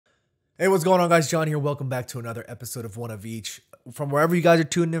Hey, what's going on, guys? John here. Welcome back to another episode of One of Each. From wherever you guys are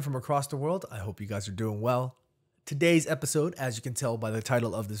tuning in from across the world, I hope you guys are doing well. Today's episode, as you can tell by the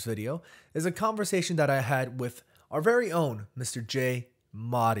title of this video, is a conversation that I had with our very own Mr. J.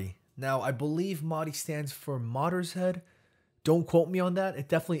 Motty. Now, I believe Motty stands for Motter's Head. Don't quote me on that. It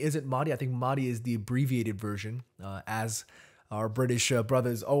definitely isn't Motty. I think Motty is the abbreviated version, as our British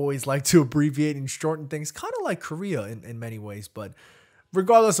brothers always like to abbreviate and shorten things, kind of like Korea in many ways, but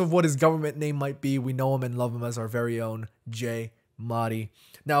regardless of what his government name might be, we know him and love him as our very own J. Motty.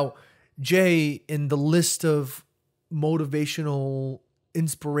 Now, Jay, in the list of motivational,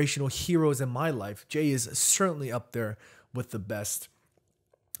 inspirational heroes in my life, Jay is certainly up there with the best.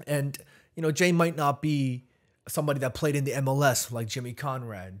 And, Jay might not be somebody that played in the MLS like Jimmy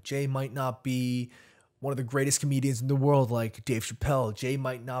Conrad. Jay might not be one of the greatest comedians in the world like Dave Chappelle. Jay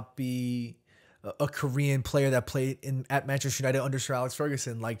might not be a Korean player that played at Manchester United under Sir Alex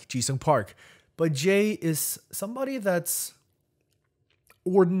Ferguson, like Ji-sung Park. But Jay is somebody that's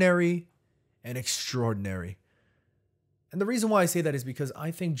ordinary and extraordinary. And the reason why I say that is because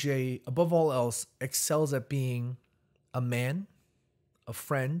I think Jay, above all else, excels at being a man, a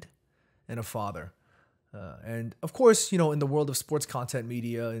friend, and a father. And of course, in the world of sports content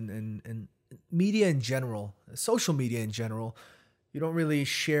media and media in general, social media in general, you don't really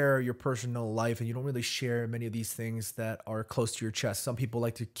share your personal life and you don't really share many of these things that are close to your chest. Some people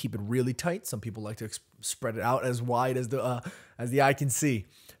like to keep it really tight. Some people like to spread it out as wide as the eye can see.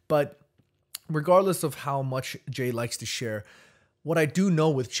 But regardless of how much Jay likes to share, what I do know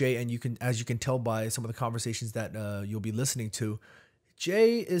with Jay, and as you can tell by some of the conversations that you'll be listening to,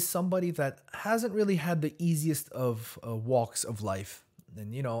 Jay is somebody that hasn't really had the easiest of walks of life.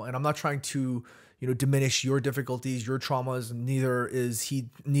 And, and I'm not trying to diminish your difficulties, your traumas.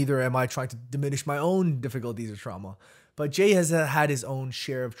 Neither am I trying to diminish my own difficulties or trauma. But Jay has had his own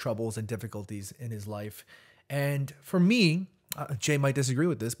share of troubles and difficulties in his life. And for me, Jay might disagree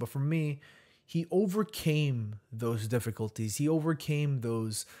with this, but for me, he overcame those difficulties. He overcame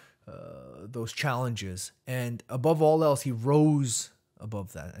those challenges. And above all else, he rose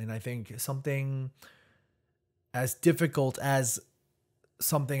above that. And I think something as difficult as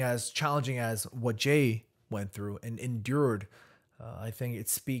something as challenging as what Jay went through and endured, I think it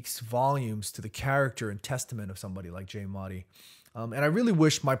speaks volumes to the character and testament of somebody like Jay Motty. And I really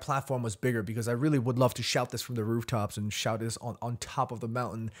wish my platform was bigger because I really would love to shout this from the rooftops and shout this on top of the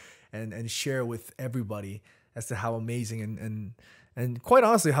mountain and share with everybody as to how amazing and quite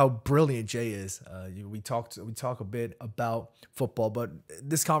honestly how brilliant Jay is. We talk a bit about football, but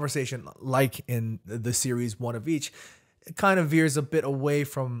this conversation, like in the series One of Each, it kind of veers a bit away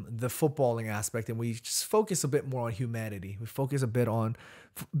from the footballing aspect, and we just focus a bit more on humanity. We focus a bit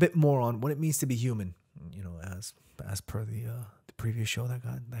more on what it means to be human. As per the previous show that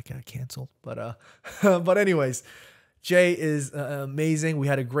got canceled. But anyways, Jay is amazing. We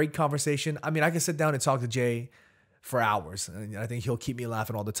had a great conversation. I mean, I can sit down and talk to Jay for hours, and I think he'll keep me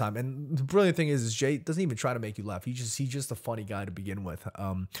laughing all the time. And the brilliant thing is Jay doesn't even try to make you laugh. He's just a funny guy to begin with.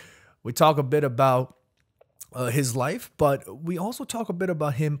 We talk a bit about his life, but we also talk a bit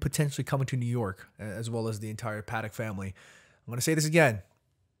about him potentially coming to New York, as well as the entire Paddock family. I'm going to say this again.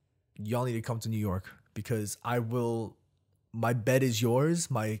 Y'all need to come to New York because my bed is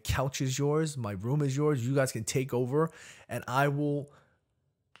yours, my couch is yours, my room is yours. You guys can take over and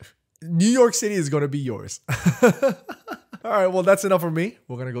New York City is going to be yours. All right, well, that's enough for me.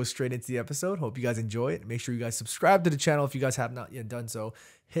 We're going to go straight into the episode. Hope you guys enjoy it. Make sure you guys subscribe to the channel if you guys have not yet done so.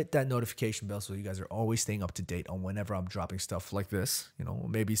 Hit that notification bell so you guys are always staying up to date on whenever I'm dropping stuff like this.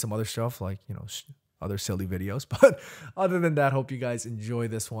 Maybe some other stuff like, other silly videos. But other than that, hope you guys enjoy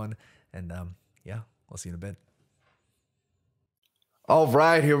this one. And yeah, I'll see you in a bit. All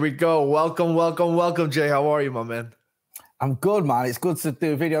right, here we go. Welcome, Jay. How are you, my man? I'm good, man. It's good to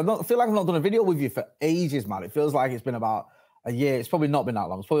do a video. I feel like I've not done a video with you for ages, man. It feels like it's been about a year. It's probably not been that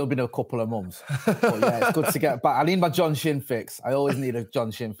long. It's probably been a couple of months. But yeah, it's good to get back. I need my John Shin fix. I always need a John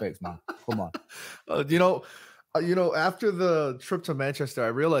Shin fix, man. Come on. After the trip to Manchester, I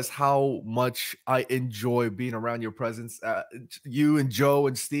realized how much I enjoy being around your presence. You and Joe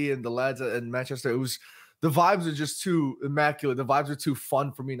and Steve and the lads in Manchester. The vibes are just too immaculate. The vibes are too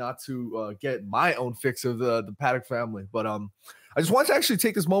fun for me not to get my own fix of the Paddock family. But I just want to actually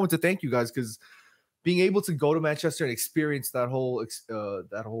take this moment to thank you guys because being able to go to Manchester and experience that whole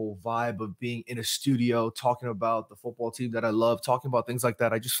vibe of being in a studio, talking about the football team that I love, talking about things like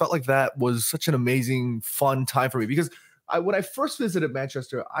that, I just felt like that was such an amazing, fun time for me because when I first visited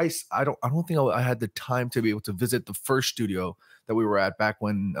Manchester, I don't think I had the time to be able to visit the first studio that we were at back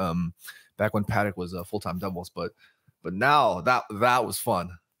when Paddock was full-time doubles, but now that was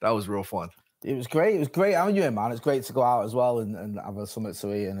fun. That was real fun. It was great. It was great having you in, man. It's great to go out as well and have a something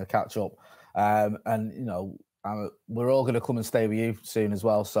to eat and a catch up. And you know, we're all going to come and stay with you soon as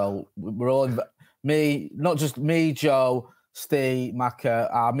well. So we're all not just me, Joe, Steve, Macca,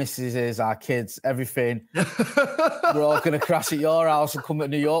 our missuses, our kids, everything. We're all going to crash at your house and come to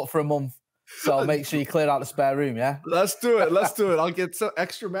New York for a month. So make sure you clear out the spare room, yeah? Let's do it. Let's do it. I'll get some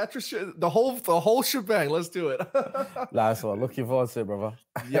extra mattress, the whole shebang. Let's do it. Nice one. Looking forward to it, brother.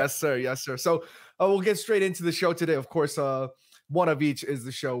 Yes, sir. Yes, sir. So we'll get straight into the show today. Of course, One of Each is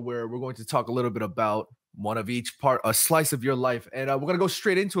the show where we're going to talk a little bit about one of each part, a slice of your life. And we're going to go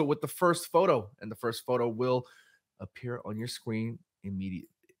straight into it with the first photo. And the first photo will appear on your screen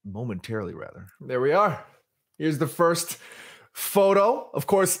momentarily, rather. There we are. Here's the first photo. Of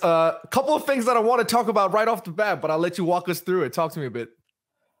course, a couple of things that I want to talk about right off the bat, but I'll let you walk us through it. Talk to me a bit.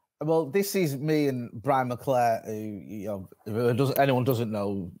 Well, this is me and Brian McClare, who, you know, if anyone doesn't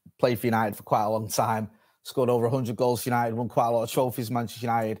know, played for United for quite a long time, scored over 100 goals for United, won quite a lot of trophies for Manchester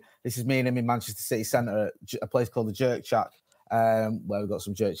United. This is me and him in Manchester City Centre at a place called the Jerk Shack, where we've got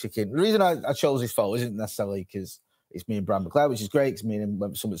some jerk chicken. The reason I chose this photo isn't necessarily because it's me and Brian McClare, which is great, because me and him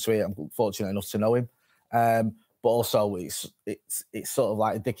went for something sweet. I'm fortunate enough to know him. But also it's sort of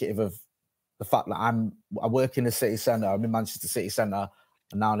like indicative of the fact that I work in the city centre. I'm in Manchester City Centre,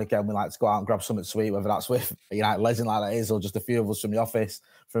 and now and again we like to go out and grab something sweet, whether that's with a United legend like that is, or just a few of us from the office,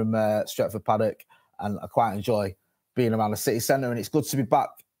 from Stretford, Paddock. And I quite enjoy being around the city centre. And it's good to be back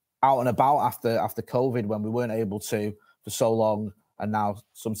out and about after COVID, when we weren't able to for so long. And now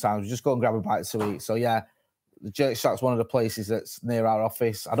sometimes we just go and grab a bite to eat. So yeah, the Jerk Shack's one of the places that's near our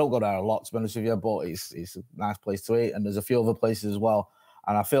office. I don't go there a lot, to be honest with you, but it's a nice place to eat. And there's a few other places as well.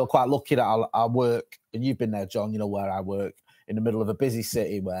 And I feel quite lucky that I work, and you've been there, John, you know where I work, in the middle of a busy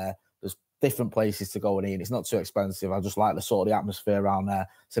city where there's different places to go and eat. And it's not too expensive. I just like the sort of the atmosphere around there.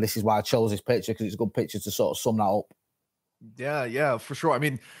 So this is why I chose this picture, because it's a good picture to sort of sum that up. Yeah, for sure. I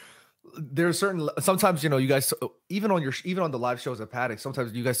mean, there's sometimes, you know, you guys, even on the live shows at Paddock,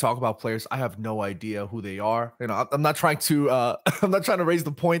 sometimes you guys talk about players. I have no idea who they are. You know, I'm not trying to raise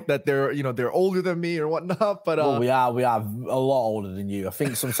the point that they're older than me or whatnot, but well, we are a lot older than you. I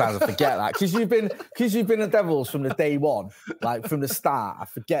think sometimes I forget that, because you've been at Devils from the day one, like from the start. I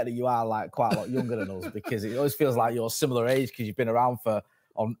forget that you are like quite a lot younger than us, because it always feels like you're similar age, because you've been around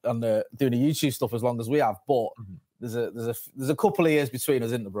doing the YouTube stuff as long as we have. But there's a couple of years between us,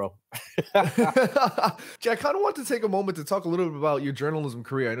 isn't there, bro? Jack, I kind of want to take a moment to talk a little bit about your journalism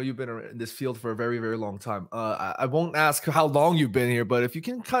career. I know you've been in this field for a very, very long time. I won't ask how long you've been here, but if you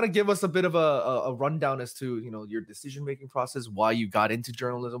can kind of give us a bit of a rundown as to, you know, your decision-making process, why you got into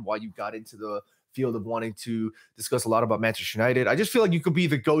journalism, why you got into the field of wanting to discuss a lot about Manchester United. I just feel like you could be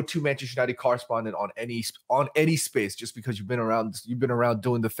the go-to Manchester United correspondent on any space, just because you've been around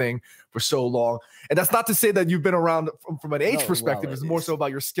doing the thing for so long. And that's not to say that you've been around from an age perspective. Well, it's more so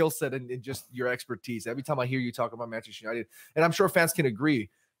about your skill set and just your expertise. Every time I hear you talk about Manchester United, and I'm sure fans can agree,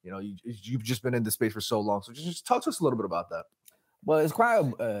 you know, you've just been in the space for so long. So just talk to us a little bit about that. Well, it's quite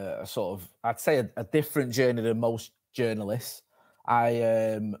a sort of, I'd say, a different journey than most journalists.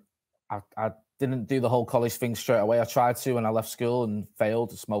 I didn't do the whole college thing straight away. I tried to, and I left school and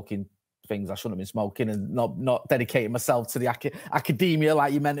failed, smoking things I shouldn't have been smoking, and not dedicating myself to the academia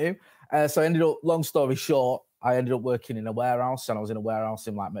like you meant to. So I ended up, long story short, I ended up working in a warehouse, and I was in a warehouse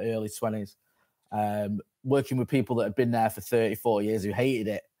in like my early 20s, working with people that had been there for 30, 40 years who hated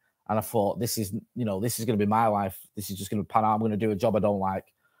it. And I thought, this is going to be my life. This is just going to pan out. I'm going to do a job I don't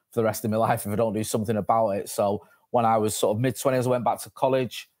like for the rest of my life if I don't do something about it. So when I was sort of mid-20s, I went back to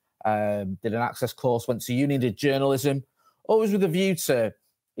college, did an access course, went to uni, did journalism, always with a view to,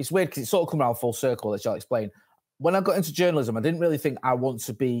 it's weird because it's sort of come around full circle, which I'll explain. When I got into journalism, I didn't really think I want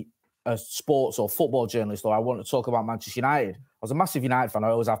to be a sports or football journalist, or I want to talk about Manchester United. I was a massive United fan. I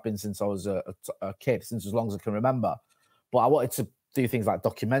always have been since I was a kid, since as long as I can remember. But I wanted to do things like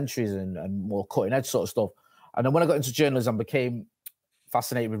documentaries and more cutting edge sort of stuff. And then when I got into journalism, I became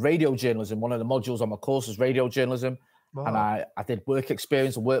fascinated with radio journalism. One of the modules on my course was radio journalism. Wow. And I did work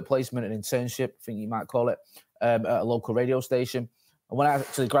experience, a work placement, an internship, I think you might call it, at a local radio station. And when I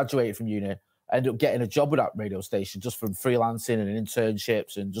actually graduated from uni, I ended up getting a job with that radio station just from freelancing and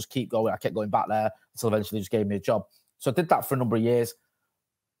internships, and just keep going. I kept going back there until eventually they just gave me a job. So I did that for a number of years.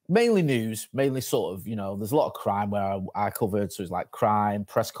 Mainly news, mainly sort of, there's a lot of crime where I covered. So it's like crime,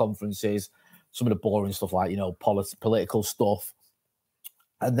 press conferences, some of the boring stuff like, political stuff.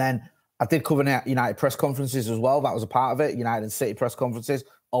 And then I did cover United press conferences as well. That was a part of it, United and City press conferences.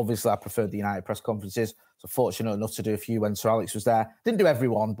 Obviously, I preferred the United press conferences. So fortunate enough to do a few when Sir Alex was there. Didn't do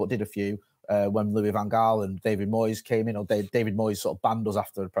everyone, but did a few. when Louis van Gaal and David Moyes came in. Or David Moyes sort of banned us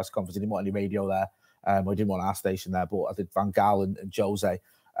after the press conference. He didn't want any radio there. We didn't want our station there, but I did Van Gaal and Jose.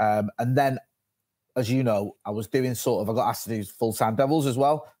 And then, as you know, I was doing I got asked to do full-time Devils as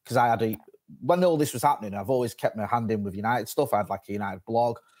well, because I had when all this was happening, I've always kept my hand in with United stuff. I had like a United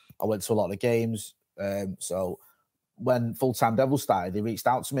blog. I went to a lot of the games. So when full-time Devils started, they reached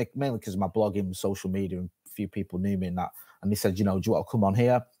out to me, mainly because of my blogging, social media, and a few people knew me in that. And they said, do you want to come on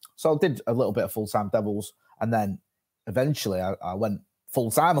here? So I did a little bit of full-time Devils. And then eventually I went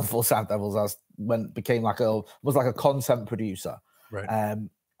full-time on full-time Devils. Became like a content producer. Right.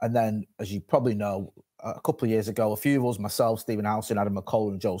 And then, as you probably know, a couple of years ago, a few of us, myself, Stephen Howson, Adam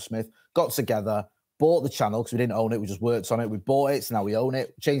McCall, and Joel Smith, got together, bought the channel because we didn't own it. We just worked on it. We bought it, so now we own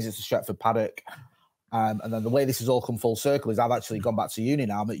it. Changed it to Stretford Paddock. And then the way this has all come full circle is I've actually gone back to uni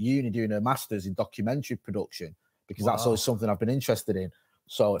now. I'm at uni doing a master's in documentary production because that's always something I've been interested in.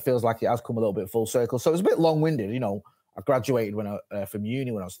 So it feels like it has come a little bit full circle. So it was a bit long-winded. You know, I graduated from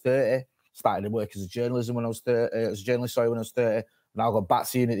uni when I was 30. Started to work as a journalist when I was 30. Now I got back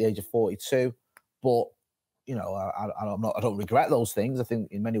to uni at the age of 42. But you know, I don't regret those things. I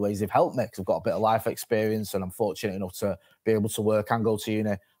think in many ways they've helped me because I've got a bit of life experience, and I'm fortunate enough to be able to work and go to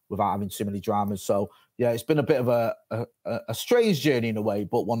uni without having too many dramas. So yeah, it's been a bit of a strange journey in a way,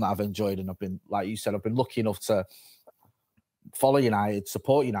 but one that I've enjoyed. And I've been, like you said, I've been lucky enough to follow United,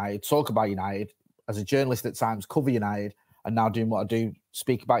 support United, talk about United as a journalist at times, cover United, and now doing what I do,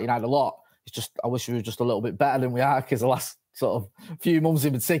 speak about United a lot. It's just, I wish we were just a little bit better than we are, because the last sort of few months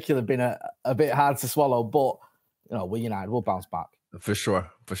in particular have been a bit hard to swallow. But you know, we're United, we'll bounce back. For sure.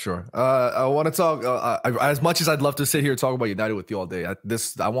 I want to talk as much as I'd love to sit here and talk about United with you all day. I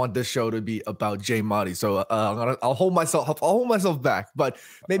want this show to be about Jay Motty, so I'll hold myself back. But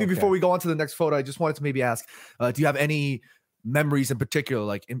maybe before we go on to the next photo, I just wanted to maybe ask, do you have any memories in particular,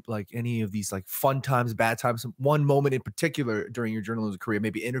 like any of these like fun times, bad times, one moment in particular during your journalism career,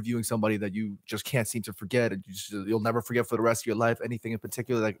 maybe interviewing somebody that you just can't seem to forget and you'll never forget for the rest of your life? Anything in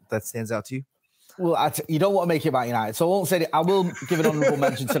particular that stands out to you? Well, you don't want to make it about United, so I won't say it. I will give an honourable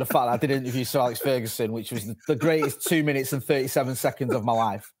mention to the fact that I did interview Sir Alex Ferguson, which was the greatest 2 minutes and 37 seconds of my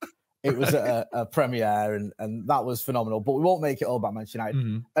life. It was a premiere, and that was phenomenal. But we won't make it all about Manchester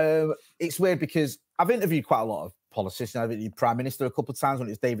United. Mm-hmm. It's weird because I've interviewed quite a lot of politicians. I've interviewed Prime Minister a couple of times when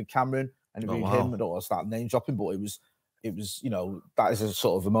it was David Cameron. I interviewed him. I don't want to start name dropping, but it was, you know, that is a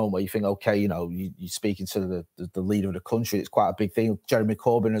sort of a moment where you think, okay, you know, you're speaking to the leader of the country. It's quite a big thing. Jeremy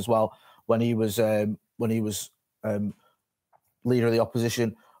Corbyn as well, when he was leader of the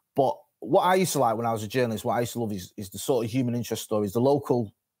opposition. But what I used to like when I was a journalist, what I used to love is the sort of human interest stories, the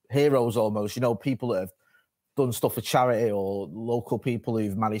local heroes almost, you know, people that have done stuff for charity, or local people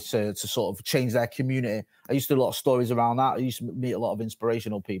who've managed to sort of change their community. I used to do a lot of stories around that. I used to meet a lot of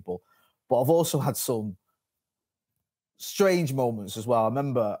inspirational people. But I've also had some strange moments as well. I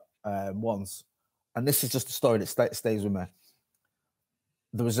remember once, and this is just a story that stays with me.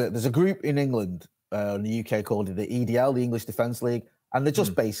 There's a group in England, in the UK, called the EDL, the English Defence League, and they're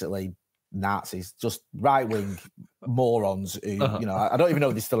just basically Nazis, just right-wing morons who, you know, I don't even know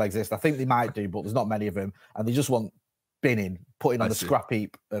if they still exist. I think they might do, but there's not many of them, and they just want putting on the scrap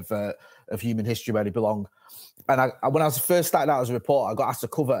heap of human history where they belong. And when I was first starting out as a reporter, I got asked to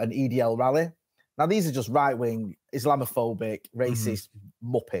cover an EDL rally. Now, these are just right-wing, Islamophobic, racist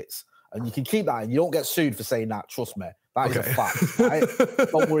muppets, and you can keep that, and you don't get sued for saying that, trust me. That is a fact, right?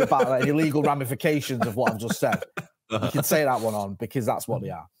 Don't worry about any legal ramifications of what I've just said. You can say that one on, because that's what they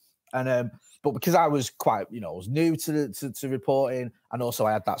are. And but because I was quite, you know, I was new to reporting, and also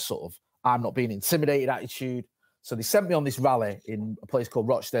I had that sort of I'm not being intimidated attitude. So they sent me on this rally in a place called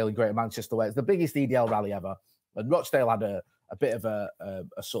Rochdale in Greater Manchester, where it's the biggest EDL rally ever. And Rochdale had a bit of a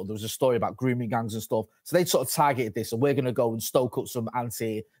sort of, there was a story about grooming gangs and stuff. So they sort of targeted this, and we're going to go and stoke up some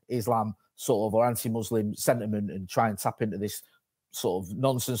anti-Islam sort of, or anti-Muslim sentiment, and try and tap into this sort of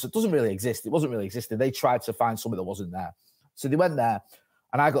nonsense that doesn't really exist. It wasn't really existing. They tried to find something that wasn't there. So they went there,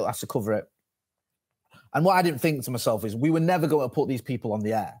 and I got asked to cover it. And what I didn't think to myself is, we were never going to put these people on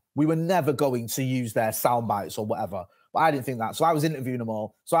the air. We were never going to use their sound bites or whatever. But I didn't think that. So I was interviewing them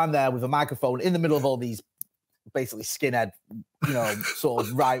all. So I'm there with a microphone in the middle of all these basically skinhead, you know, sort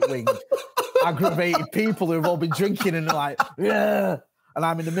of right-wing, aggravated people who have all been drinking, and they're like, yeah. And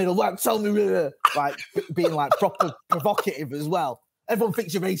I'm in the middle, like, tell me, like, being like proper provocative as well. Everyone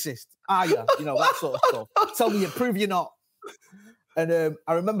thinks you're racist, are you? You know, that sort of stuff. Tell me, prove you're not. And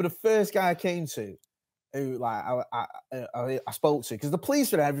I remember the first guy I came to, who like I spoke to, because the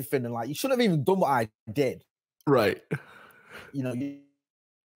police were everything, and like, you shouldn't have even done what I did. Right. You know,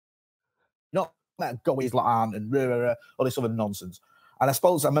 not that go his like aunt and all this other nonsense. And I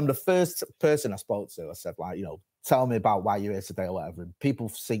remember the first person I spoke to, I said, like, you know, tell me about why you're here today or whatever. And people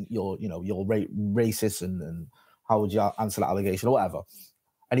think you're racist and how would you answer that allegation or whatever.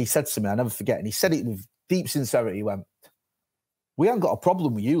 And he said to me, I never forget, and he said it with deep sincerity, he went, we haven't got a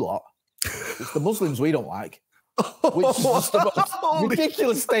problem with you lot. It's the Muslims we don't like. Which is just the most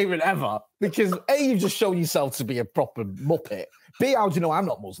ridiculous statement ever. Because A, you've just shown yourself to be a proper muppet. B, how do you know I'm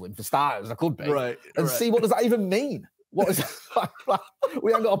not Muslim for starters? I could be. Right. And C, what does that even mean? What is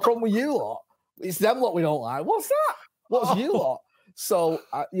we haven't got a problem with you lot. It's them what we don't like. What's that? What's you lot? So,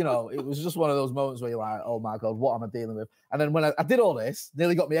 you know, it was just one of those moments where you're like, oh my God, what am I dealing with? And then when I did all this,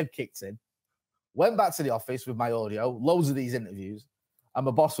 nearly got my head kicked in, went back to the office with my audio, loads of these interviews, and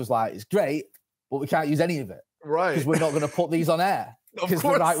my boss was like, it's great, but we can't use any of it. Right. Because we're not going to put these on air. Because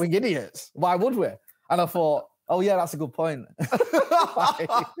we're right-wing idiots. Why would we? And I thought, oh yeah, that's a good point.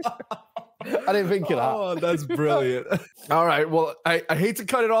 I didn't think of that. Oh, that's brilliant. All right. Well, I hate to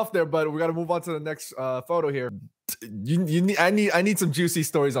cut it off there, but we got to move on to the next photo here. I need some juicy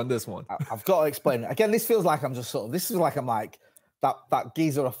stories on this one. I've got to explain it. Again, this feels like I'm just sort of, this is like I'm like that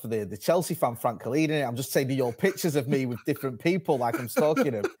geezer off the Chelsea fan, Frank Collini. I'm just sending your pictures of me with different people like I'm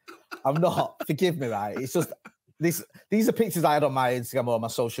stalking him. I'm not. Forgive me, right? It's just these are pictures I had on my Instagram or my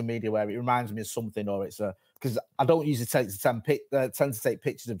social media where it reminds me of something, or it's because I don't usually tend to take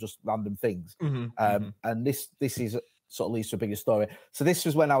pictures of just random things. And this is sort of leads to a bigger story. So this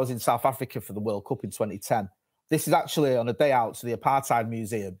was when I was in South Africa for the World Cup in 2010. This is actually on a day out to the Apartheid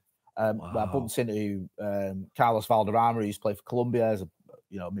Museum, where I bumped into Carlos Valderrama, who used to play for Colombia as a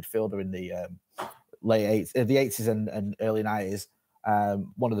midfielder in the late 80s and early 90s.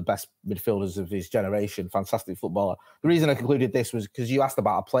 One of the best midfielders of his generation, fantastic footballer. The reason I concluded this was because you asked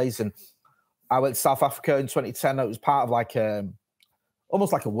about a place, and I went to South Africa in 2010. It was part of like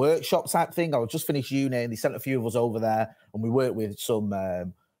almost like a workshop type thing. I was just finished uni, and they sent a few of us over there, and we worked with some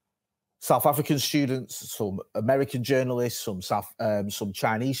South African students, some American journalists, some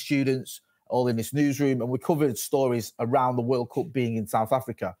Chinese students, all in this newsroom, and we covered stories around the World Cup being in South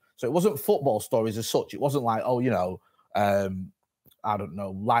Africa. So it wasn't football stories as such. It wasn't like, I don't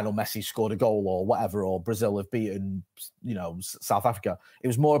know, Lionel Messi scored a goal or whatever, or Brazil have beaten, South Africa. It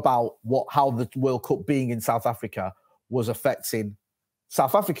was more about how the World Cup being in South Africa was affecting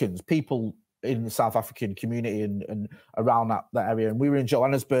South Africans, people in the South African community and around that area. And we were in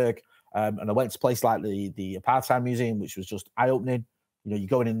Johannesburg, and I went to a place like the Apartheid Museum, which was just eye-opening. You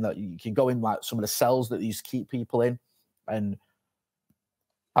can go in like some of the cells that they used to keep people in. And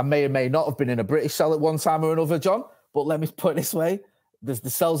I may or may not have been in a British cell at one time or another, John, but let me put it this way. The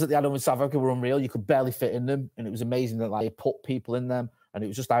cells that they had in South Africa were unreal. You could barely fit in them. And it was amazing that they put people in them. And it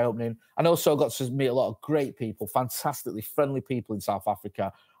was just eye-opening. And also got to meet a lot of great people, fantastically friendly people in South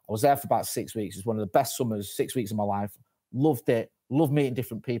Africa. I was there for about 6 weeks. It was one of the best summers, 6 weeks of my life. Loved it. Loved meeting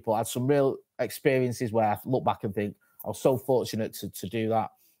different people. I had some real experiences where I look back and think I was so fortunate to do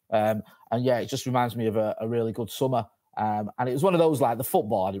that. And yeah, it just reminds me of a really good summer. And it was one of those, like the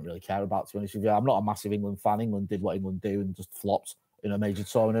football I didn't really care about, to be honest with you. I'm not a massive England fan. England did what England do and just flopped in a major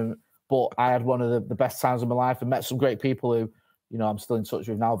tournament. But I had one of the best times of my life and met some great people who, I'm still in touch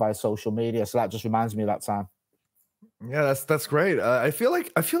with now via social media. So that just reminds me of that time. Yeah, that's great. I feel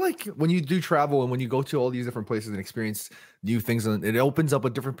like when you do travel and when you go to all these different places and experience new things, and it opens up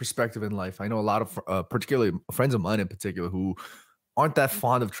a different perspective in life. I know a lot of particularly friends of mine in particular who aren't that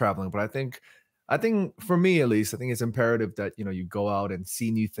fond of traveling, but I think for me at least, I think it's imperative that you go out and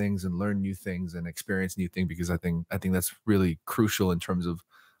see new things and learn new things and experience new things, because I think that's really crucial in terms of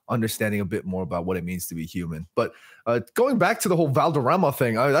understanding a bit more about what it means to be human. But going back to the whole Valderrama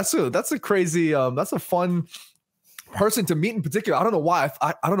thing, that's a crazy, that's a fun person to meet in particular. I don't know why.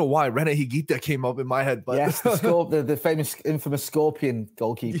 I don't know why Rene Higuita came up in my head, but yes, the infamous Scorpion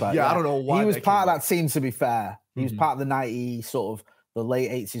goalkeeper. Yeah, I don't know why he was part of that team. To be fair, he was part of the 90s, sort of the late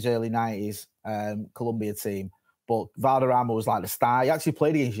 80s, early 90s Colombia team. But Valderrama was like the star. He actually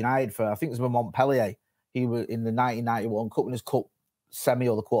played against United for, I think it was with Montpellier. He was in the 1991 Cup Winners' Cup semi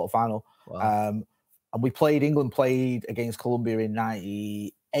or the quarterfinal. Wow. And England played against Colombia in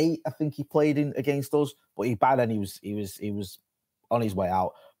 98. I think he played against us, but by then he was on his way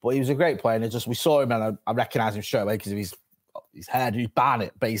out. But he was a great player, and we saw him, and I recognised him straight away because of his hairdo,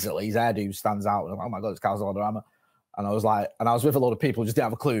 Barnett, basically. His hairdo stands out. And I'm like, oh my God, it's Carlos Valderrama. And I was with a lot of people who just didn't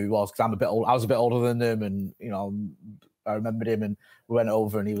have a clue who he was, because I'm a bit old. I was a bit older than them, and I remembered him, and we went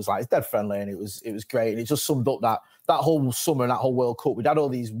over, and he was like, he's dead friendly, and it was great. And it just summed up that whole summer and that whole World Cup. We'd had all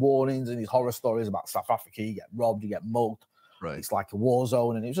these warnings and these horror stories about South Africa. You get robbed, you get mugged. Right. It's like a war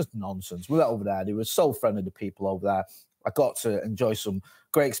zone, and it was just nonsense. We went over there. They were so friendly to people over there. I got to enjoy some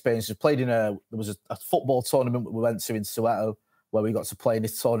great experiences. There was a football tournament we went to in Soweto. where we got to play in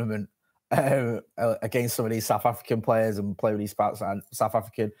this tournament against some of these South African players and play with these South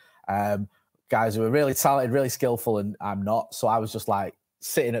African guys who are really talented, really skillful, and I'm not. So I was just like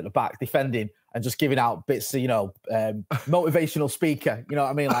sitting at the back defending and just giving out bits of, motivational speaker. You know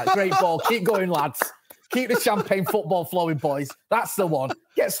what I mean? Like, great ball, keep going, lads. Keep the champagne football flowing, boys. That's the one.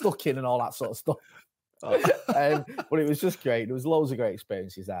 Get stuck in and all that sort of stuff. But it was just great. There was loads of great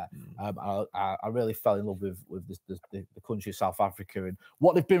experiences there. I really fell in love with the country of South Africa and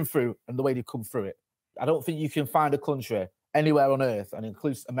what they've been through and the way they've come through it. I don't think you can find a country anywhere on earth, and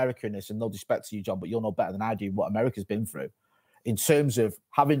includes America in this, and no disrespect to you, John, but you'll know better than I do what America's been through in terms of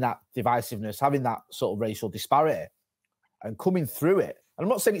having that divisiveness, having that sort of racial disparity and coming through it. And I'm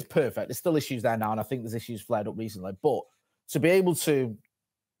not saying it's perfect. There's still issues there now, and I think there's issues flared up recently, but to be able to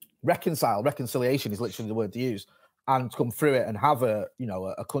reconciliation is literally the word to use, and come through it and have a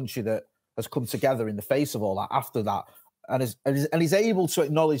country that has come together in the face of all that after that, and is able to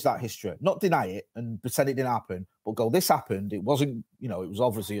acknowledge that history, not deny it and pretend it didn't happen, but go, this happened. It wasn't, it was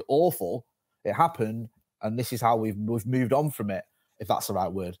obviously awful. It happened, and this is how we've moved on from it, if that's the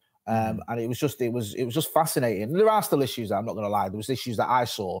right word. And it was just fascinating. There are still issues there, I'm not going to lie. There was issues that I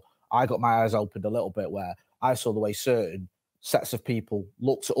saw. I got my eyes opened a little bit where I saw the way certain sets of people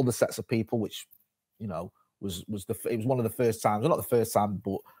looked at other sets of people, which, was one of the first times, well, not the first time,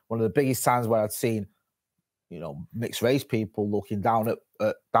 but one of the biggest times where I'd seen, mixed race people looking down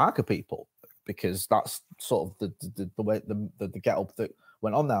at darker people, because that's sort of the way the get up that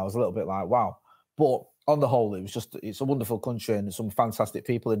went on there. I was a little bit like, wow. But on the whole, it's a wonderful country and some fantastic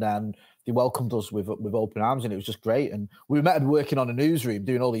people in there, and they welcomed us with open arms, and it was just great. And we met working on a newsroom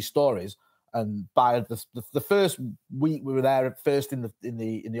doing all these stories. And by the first week we were there at first in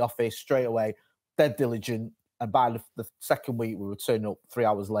the office straight away, dead diligent. And by the second week we were turning up 3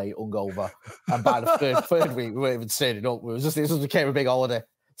 hours late, hungover. And by the third week we weren't even turning up. It just became a big holiday.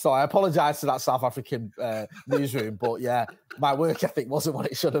 So I apologise to that South African newsroom, but yeah, my work ethic wasn't what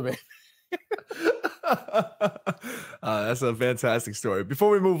it should have been. That's a fantastic story. Before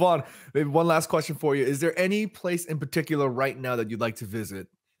we move on, maybe one last question for you. Is there any place in particular right now that you'd like to visit?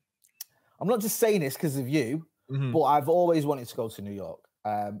 I'm not just saying this because of you, but I've always wanted to go to New York.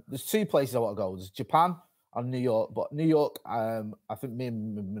 There's two places I want to go. There's Japan and New York. But New York, I think me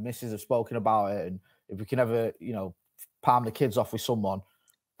and my missus have spoken about it. And if we can ever, palm the kids off with someone,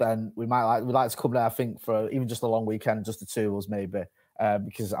 then we'd like to come there, I think, for even just a long weekend, just the two of us maybe.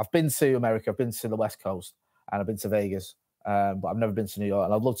 Because I've been to America, I've been to the West Coast, and I've been to Vegas, but I've never been to New York,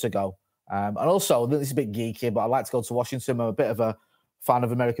 and I'd love to go. And also, this is a bit geeky, but I'd like to go to Washington. I'm a bit of a fan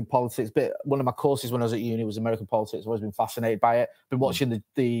of American politics. One of my courses when I was at uni was American politics. I've always been fascinated by it. Been watching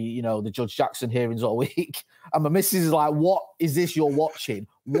the Judge Jackson hearings all week. And my missus is like, what is this you're watching?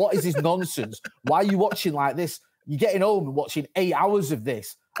 What is this nonsense? Why are you watching like this? You're getting home and watching 8 hours of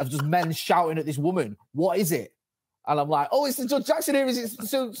this, of just men shouting at this woman. What is it? And I'm like, oh, it's the Judge Jackson hearings. It's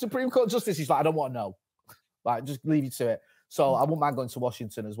the Supreme Court Justice. He's like, I don't want to know. Like, just leave you to it. So I wouldn't mind going to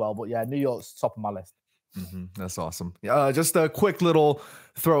Washington as well. But yeah, New York's top of my list. That's awesome. Just a quick little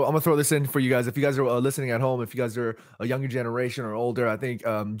throw. I'm gonna throw this in for you guys. If you guys are listening at home, if you guys are a younger generation or older, I think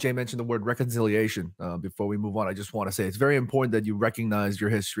Jay mentioned the word reconciliation. Before we move on, I just want to say it's very important that you recognize your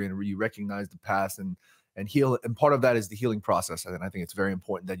history and you recognize the past and heal. And part of that is the healing process. And I think it's very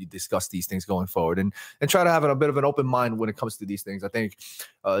important that you discuss these things going forward and try to have a bit of an open mind when it comes to these things. I think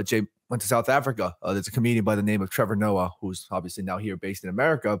Jay went to South Africa. There's a comedian by the name of Trevor Noah, who's obviously now here based in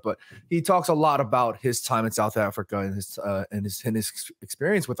America, but he talks a lot about his time in South Africa and his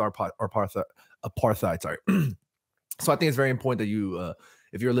experience with our apartheid. Sorry. So I think it's very important that you,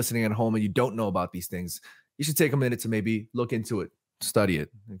 if you're listening at home and you don't know about these things, you should take a minute to maybe look into it, study it,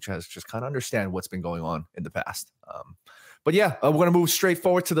 and just kind of understand what's been going on in the past. But yeah, we're going to move straight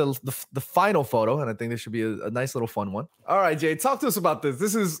forward to the final photo, and I think this should be a nice little fun one. All right, Jay, talk to us about this.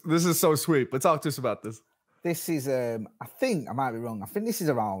 This is so sweet, but talk to us about this. This is, I think, I might be wrong, I think this is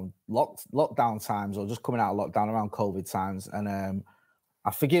around lockdown times, or just coming out of lockdown, around COVID times, and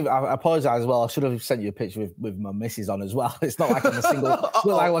I apologize as well. I should have sent you a picture with my missus on as well. It's not like I'm a single,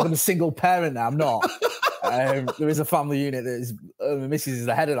 like I'm a single parent now. I'm not. There is a family unit that is, my missus is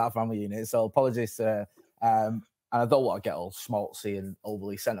the head of that family unit, so apologies. And I don't want to get all schmaltzy and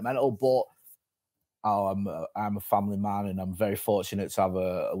overly sentimental, but I'm a family man, and I'm very fortunate to have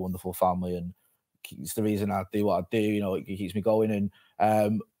a wonderful family, and it's the reason I do what I do. It keeps me going,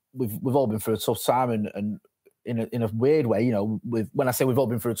 and we've all been through a tough time, and in a weird way, when I say we've all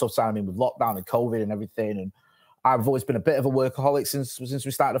been through a tough time, I mean with lockdown and COVID and everything. And I've always been a bit of a workaholic since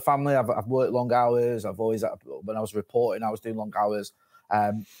we started a family. I've worked long hours. When I was reporting, I was doing long hours,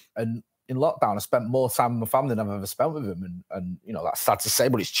 and in lockdown, I spent more time with my family than I've ever spent with him. And you know, that's sad to say,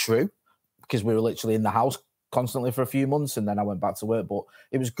 but it's true because we were literally in the house constantly for a few months, and then I went back to work. But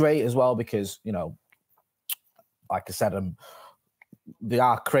it was great as well because, you know, like I said, they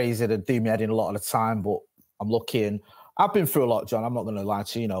are crazy. They do me head in a lot of the time, but I'm lucky. And I've been through a lot, John. I'm not going to lie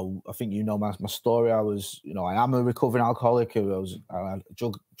to you. You know, I think you know my story. I am a recovering alcoholic. I had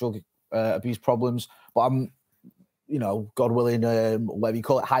drug abuse problems, but I'm, you know, God willing, whatever you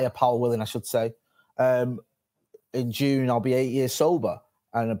call it, higher power willing, I should say. In June, I'll be 8 years sober.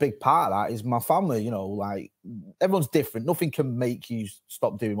 And a big part of that is my family. You know, like, everyone's different. Nothing can make you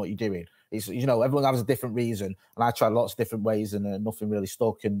stop doing what you're doing. It's, you know, everyone has a different reason. And I tried lots of different ways and nothing really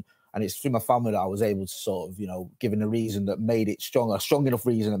stuck. And it's through my family that I was able to sort of, you know, given a reason that made it stronger, a strong enough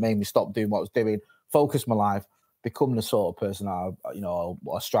reason that made me stop doing what I was doing, focus my life, become the sort of person that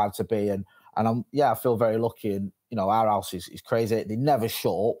I strive to be. And I feel very lucky. And, you know, our house is crazy. They never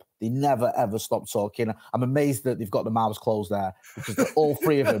shut up. They never, ever stop talking. I'm amazed that they've got the mouths closed there because all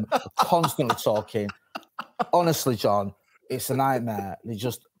three of them are constantly talking. Honestly, John, it's a nightmare. They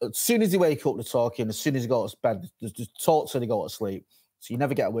just, as soon as they wake up, they're talking. As soon as they go to bed, they just talk till they go to sleep. So you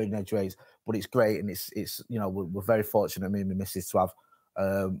never get a word in edgeways, but it's great. And it's you know, we're very fortunate, me and my missus, to have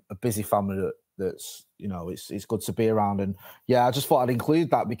a busy family that's, you know, it's good to be around. And yeah, I just thought I'd include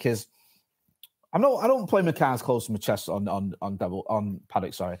that because I don't play my cards close to my chest on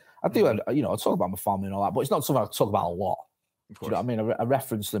Paddock. Sorry, I do. You know, I talk about my family and all that, but it's not something I talk about a lot. Do you know what I mean? I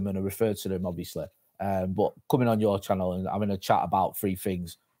reference them and I refer to them, obviously. But coming on your channel and having a chat about 3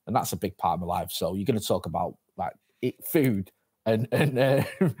 things, and that's a big part of my life. So you're going to talk about like food and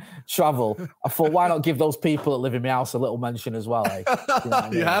travel. I thought, why not give those people that live in my house a little mention as well? Eh? You know I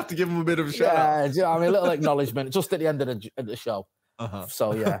mean? You have to give them a bit of a shout out. Do you know what I mean? A little acknowledgement just at the end of the show.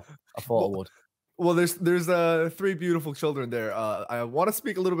 So yeah, I thought I would. Well, there's 3 beautiful children there. I want to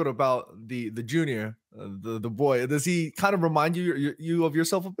speak a little bit about the junior, the boy. Does he kind of remind you of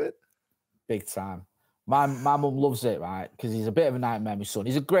yourself a bit? Big time. My mum loves it, right? Because he's a bit of a nightmare, my son.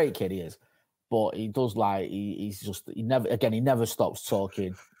 He's a great kid, he is. But he does like, he never stops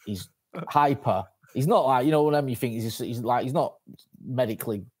talking. He's hyper. He's not like, you know what I mean? You think he's not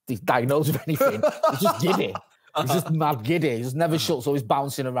medically diagnosed with anything. He's just giddy. He's just mad giddy. He just never shuts, always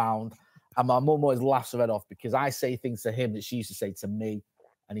bouncing around. And my mum always laughs her head off because I say things to him that she used to say to me.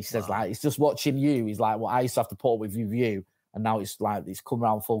 And he says, like, it's just watching you. He's like, well, I used to have to put up with you. And now it's like, it's come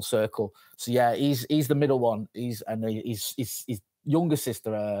around full circle. So yeah, he's the middle one. His younger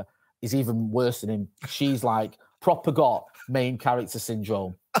sister is even worse than him. She's like proper got main character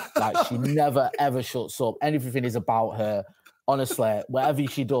syndrome. Like, she never, ever shuts up. Everything is about her. Honestly, whatever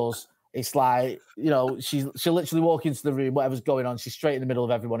she does, it's like, you know, she'll literally walk into the room, whatever's going on, she's straight in the middle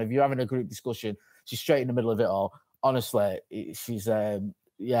of everyone. If you're having a group discussion, she's straight in the middle of it all. Honestly, she's they're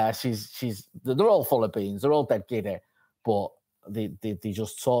all full of beans. They're all dead giddy, but they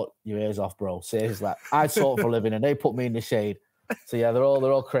just talk your ears off, bro. Seriously, like, I talk for a living and they put me in the shade. So yeah, they're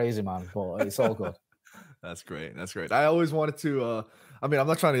all crazy, man, but it's all good. That's great. That's great. I always wanted to, I mean, I'm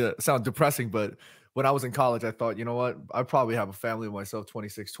not trying to sound depressing, but when I was in college, I thought, you know what, I probably have a family of myself,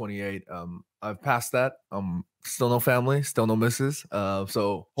 26, 28. I've passed that. Still no family, still no missus.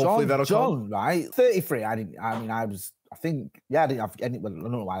 So hopefully that'll come. Right? 33. I didn't have any, well, I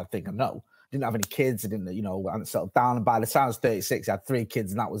don't know why I think I know. Didn't have any kids. I didn't, you know, I hadn't settled down. And by the time I was 36, I had 3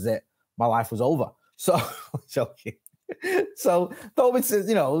 kids and that was it. My life was over. So I'm joking. So though it's,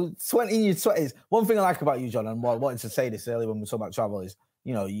 you know, 20 in your 20s. One thing I like about you, John, and I wanted to say this earlier when we talk about travel is,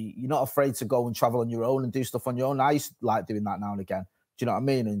 you know, you're not afraid to go and travel on your own and do stuff on your own. I used to like doing that now and again. Do you know what I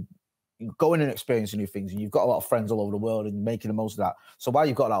mean? And going and experiencing new things. And you've got a lot of friends all over the world and making the most of that. So while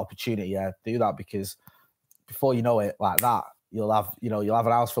you've got that opportunity, yeah, do that, because before you know it, like that, you'll have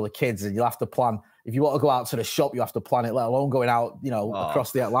an house full of kids and you'll have to plan. If you want to go out to the shop, you have to plan it, let alone going out, you know,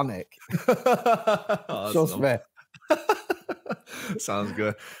 across the Atlantic. Trust me. Sounds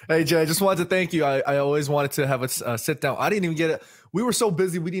good. Hey, Jay, I just wanted to thank you. I always wanted to have a sit down. I didn't even get it. We were so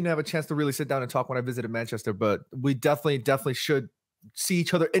busy. We didn't have a chance to really sit down and talk when I visited Manchester, but we definitely should see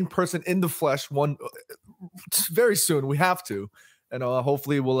each other in person, in the flesh, very soon. We have to. And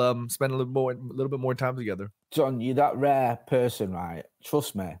hopefully we'll spend a little bit more time together. John, you're that rare person, right?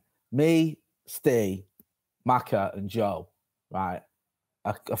 Trust me. Me, Steve, Macca, and Joe, right,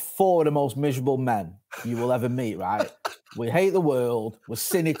 are 4 of the most miserable men you will ever meet, right? We hate the world. We're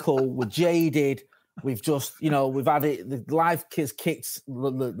cynical. We're jaded. We've just, you know, we've had it. The life has kicked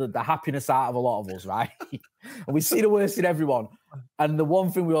the happiness out of a lot of us, right? And we see the worst in everyone. And the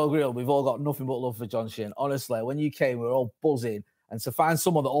one thing we all agree on, we've all got nothing but love for John Shin. Honestly, when you came, we were all buzzing. And to find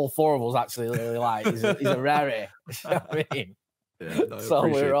someone that all 4 of us actually really like is a rarity. You know what I mean? Yeah, no, So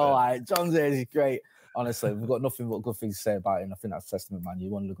we're all like, John's here, he's great. Honestly, we've got nothing but good things to say about him. I think that's a testament, man.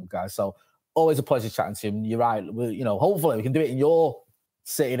 You're one of the good guys. So always a pleasure chatting to him. You're right. Hopefully we can do it in your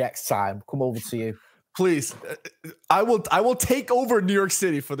city next time. Come over to you. Please, I will take over New York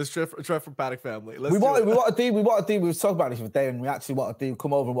City for the Stretford Paddock family. We want to do. We were talking about this the other day, and we actually want to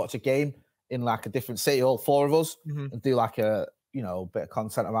come over and watch a game in like a different city, all 4 of us, and do like a bit of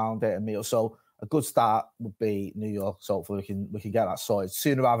content around it and meet us. So a good start would be New York. So hopefully we can get that sorted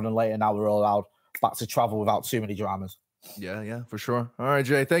sooner rather than later. Now we're all allowed back to travel without too many dramas. Yeah, for sure. All right,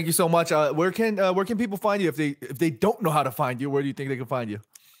 Jay, thank you so much. Where can people find you if they don't know how to find you? Where do you think they can find you?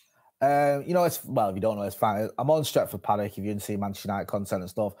 If you don't know, it's fine. I'm on Stretford Paddock if you want to see Manchester United content and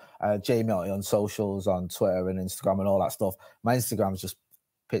stuff. Jay Motty on socials, on Twitter and Instagram and all that stuff. My Instagram's just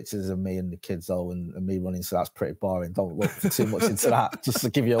pictures of me and the kids though, and me running, so that's pretty boring. Don't look too much into that, just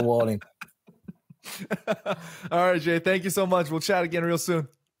to give you a warning. All right, Jay, thank you so much. We'll chat again real soon.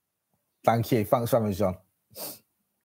 Thank you. Thanks for having me, John.